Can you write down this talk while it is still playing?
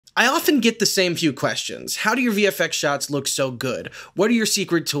I often get the same few questions. How do your VFX shots look so good? What are your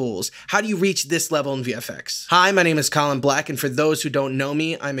secret tools? How do you reach this level in VFX? Hi, my name is Colin Black, and for those who don't know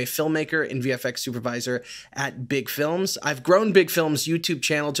me, I'm a filmmaker and VFX supervisor at BIGFILMS. I've grown BIGFILMS' YouTube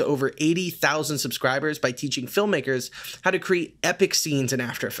channel to over 80,000 subscribers by teaching filmmakers how to create epic scenes in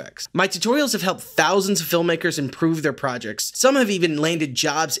After Effects. My tutorials have helped thousands of filmmakers improve their projects. Some have even landed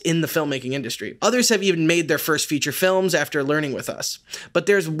jobs in the filmmaking industry. Others have even made their first feature films after learning with us. But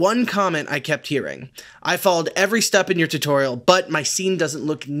there's one comment I kept hearing. I followed every step in your tutorial, but my scene doesn't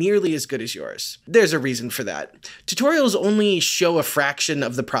look nearly as good as yours. There's a reason for that. Tutorials only show a fraction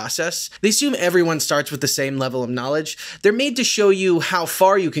of the process. They assume everyone starts with the same level of knowledge. They're made to show you how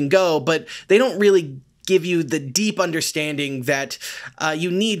far you can go, but they don't really give you the deep understanding that you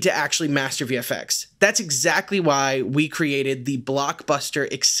need to actually master VFX. That's exactly why we created the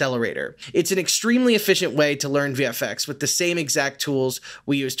Blockbuster Accelerator. It's an extremely efficient way to learn VFX with the same exact tools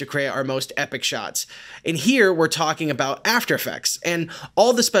we use to create our most epic shots. And here we're talking about After Effects and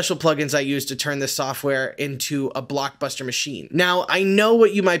all the special plugins I use to turn this software into a blockbuster machine. Now, I know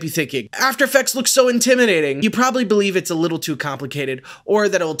what you might be thinking. After Effects looks so intimidating. You probably believe it's a little too complicated or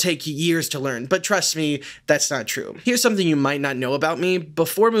that it'll take you years to learn, but trust me, that's not true. Here's something you might not know about me.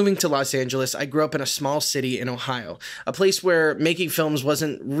 Before moving to Los Angeles, I grew up in a small city in Ohio, a place where making films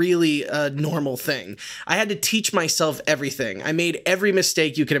wasn't really a normal thing. I had to teach myself everything. I made every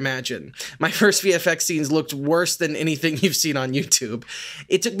mistake you could imagine. My first VFX scenes looked worse than anything you've seen on YouTube.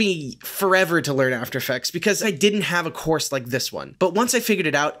 It took me forever to learn After Effects because I didn't have a course like this one. But once I figured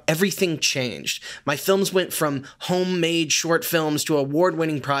it out, everything changed. My films went from homemade short films to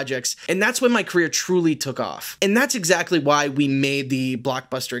award-winning projects, and that's when my career truly took off. And that's exactly why we made the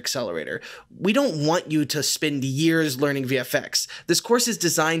Blockbuster Accelerator. We don't want you to spend years learning VFX. This course is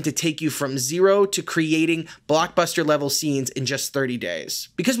designed to take you from zero to creating blockbuster level scenes in just 30 days.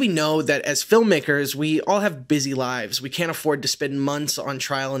 Because we know that as filmmakers, we all have busy lives. We can't afford to spend months on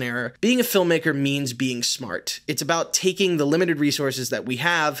trial and error. Being a filmmaker means being smart. It's about taking the limited resources that we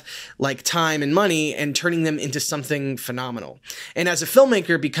have, like time and money, and turning them into something phenomenal. And as a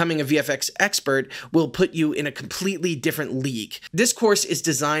filmmaker, becoming a VFX expert will put you in a completely different league. This course is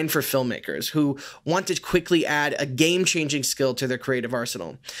designed for filmmakers who want to quickly add a game-changing skill to their creative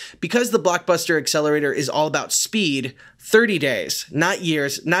arsenal. Because the Blockbuster Accelerator is all about speed, 30 days, not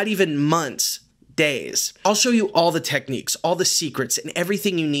years, not even months, days. I'll show you all the techniques, all the secrets, and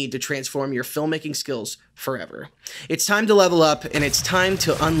everything you need to transform your filmmaking skills forever. It's time to level up, and it's time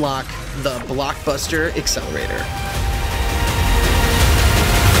to unlock the Blockbuster Accelerator.